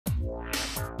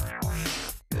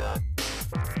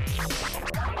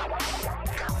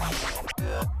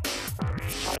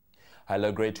Hello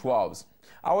grade 12s.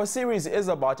 Our series is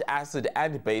about acid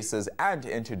and bases, and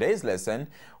in today's lesson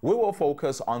we will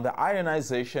focus on the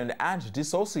ionization and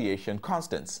dissociation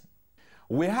constants.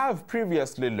 We have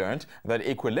previously learned that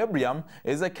equilibrium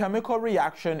is a chemical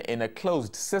reaction in a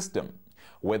closed system,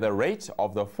 where the rate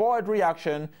of the forward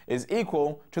reaction is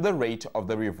equal to the rate of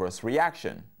the reverse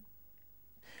reaction.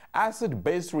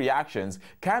 Acid-base reactions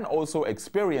can also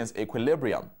experience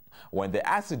equilibrium when the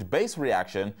acid-base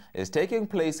reaction is taking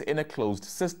place in a closed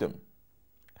system.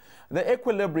 The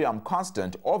equilibrium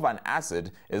constant of an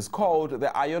acid is called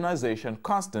the ionization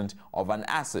constant of an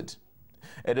acid.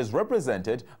 It is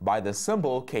represented by the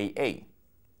symbol Ka.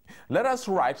 Let us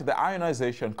write the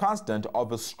ionization constant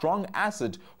of a strong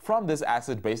acid from this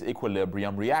acid-base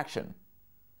equilibrium reaction.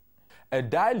 A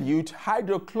dilute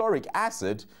hydrochloric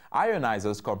acid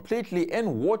ionizes completely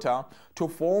in water to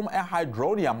form a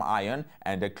hydronium ion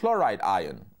and a chloride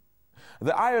ion.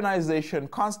 The ionization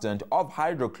constant of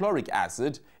hydrochloric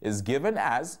acid is given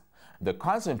as the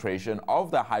concentration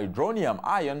of the hydronium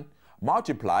ion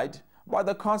multiplied by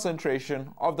the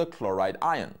concentration of the chloride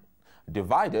ion,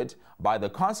 divided by the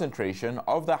concentration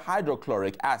of the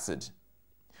hydrochloric acid.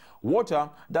 Water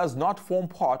does not form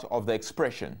part of the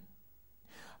expression.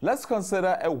 Let's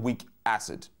consider a weak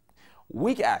acid.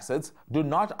 Weak acids do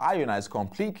not ionize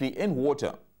completely in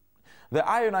water. The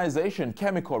ionization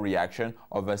chemical reaction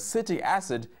of acetic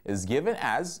acid is given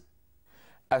as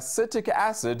acetic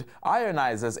acid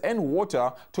ionizes in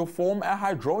water to form a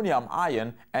hydronium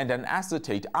ion and an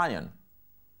acetate ion.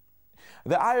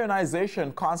 The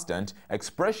ionization constant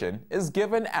expression is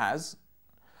given as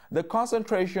the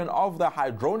concentration of the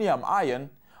hydronium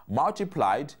ion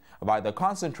multiplied by the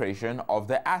concentration of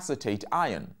the acetate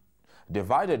ion,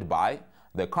 divided by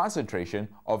the concentration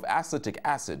of acetic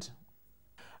acid.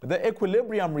 The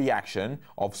equilibrium reaction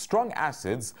of strong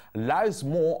acids lies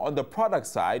more on the product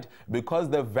side because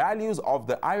the values of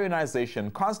the ionization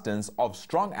constants of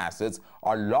strong acids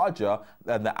are larger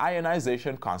than the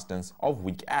ionization constants of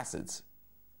weak acids.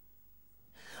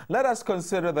 Let us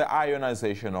consider the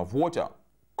ionization of water,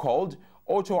 called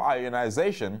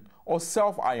autoionization or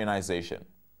self-ionization.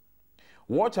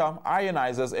 Water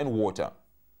ionizes in water.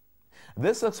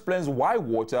 This explains why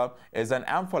water is an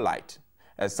ampholyte,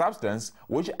 a substance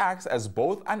which acts as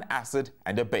both an acid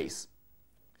and a base.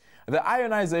 The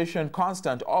ionization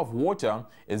constant of water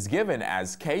is given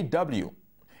as Kw,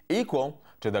 equal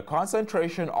to the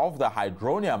concentration of the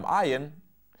hydronium ion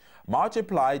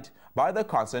multiplied by the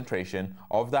concentration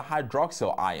of the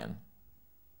hydroxyl ion.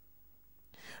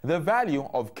 The value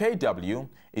of Kw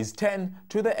is 10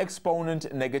 to the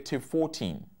exponent negative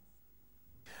 14.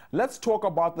 Let's talk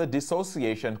about the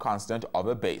dissociation constant of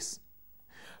a base.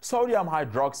 Sodium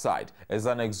hydroxide is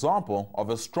an example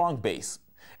of a strong base.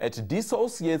 It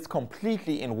dissociates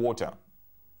completely in water.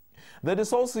 The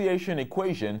dissociation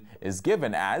equation is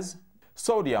given as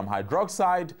sodium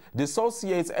hydroxide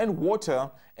dissociates in water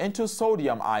into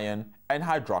sodium ion and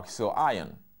hydroxyl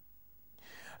ion.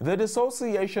 The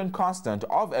dissociation constant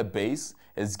of a base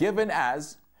is given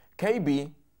as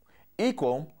Kb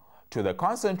equal to the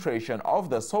concentration of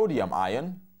the sodium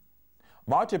ion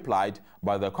multiplied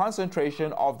by the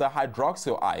concentration of the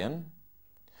hydroxyl ion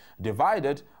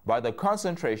divided by the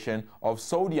concentration of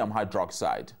sodium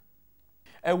hydroxide.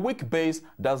 A weak base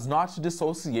does not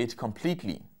dissociate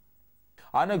completely.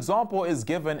 An example is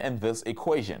given in this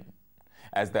equation,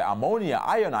 as the ammonia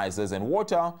ionizes in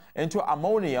water into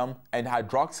ammonium and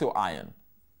hydroxyl ion.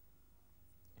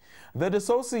 The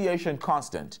dissociation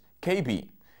constant, Kb,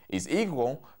 is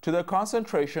equal to the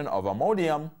concentration of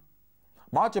ammonium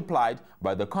multiplied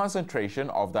by the concentration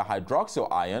of the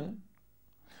hydroxyl ion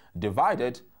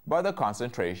divided by the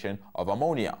concentration of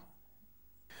ammonia.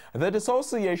 The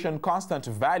dissociation constant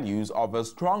values of a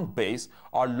strong base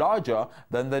are larger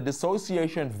than the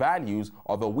dissociation values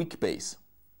of a weak base.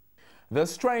 The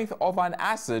strength of an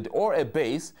acid or a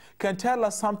base can tell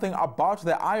us something about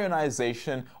the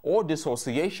ionization or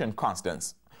dissociation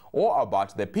constants, or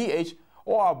about the pH,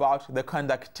 or about the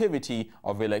conductivity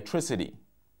of electricity.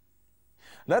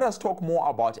 Let us talk more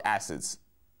about acids.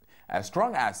 A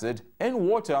strong acid in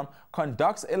water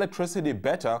conducts electricity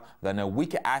better than a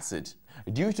weak acid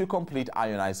due to complete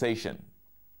ionization.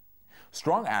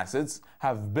 Strong acids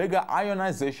have bigger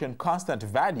ionization constant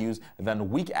values than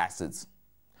weak acids.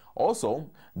 Also,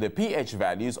 the pH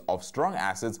values of strong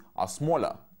acids are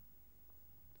smaller.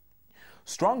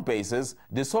 Strong bases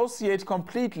dissociate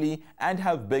completely and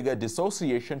have bigger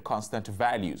dissociation constant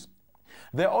values.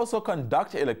 They also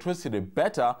conduct electricity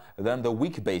better than the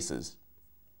weak bases.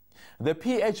 The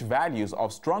pH values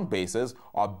of strong bases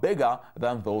are bigger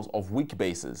than those of weak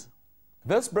bases.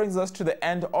 This brings us to the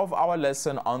end of our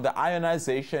lesson on the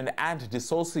ionization and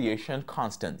dissociation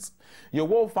constants. You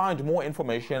will find more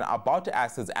information about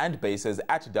acids and bases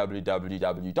at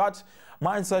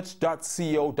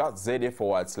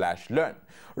www.mindsearch.co.za/learn.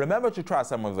 Remember to try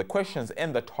some of the questions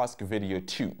in the task video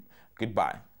too.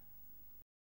 Goodbye.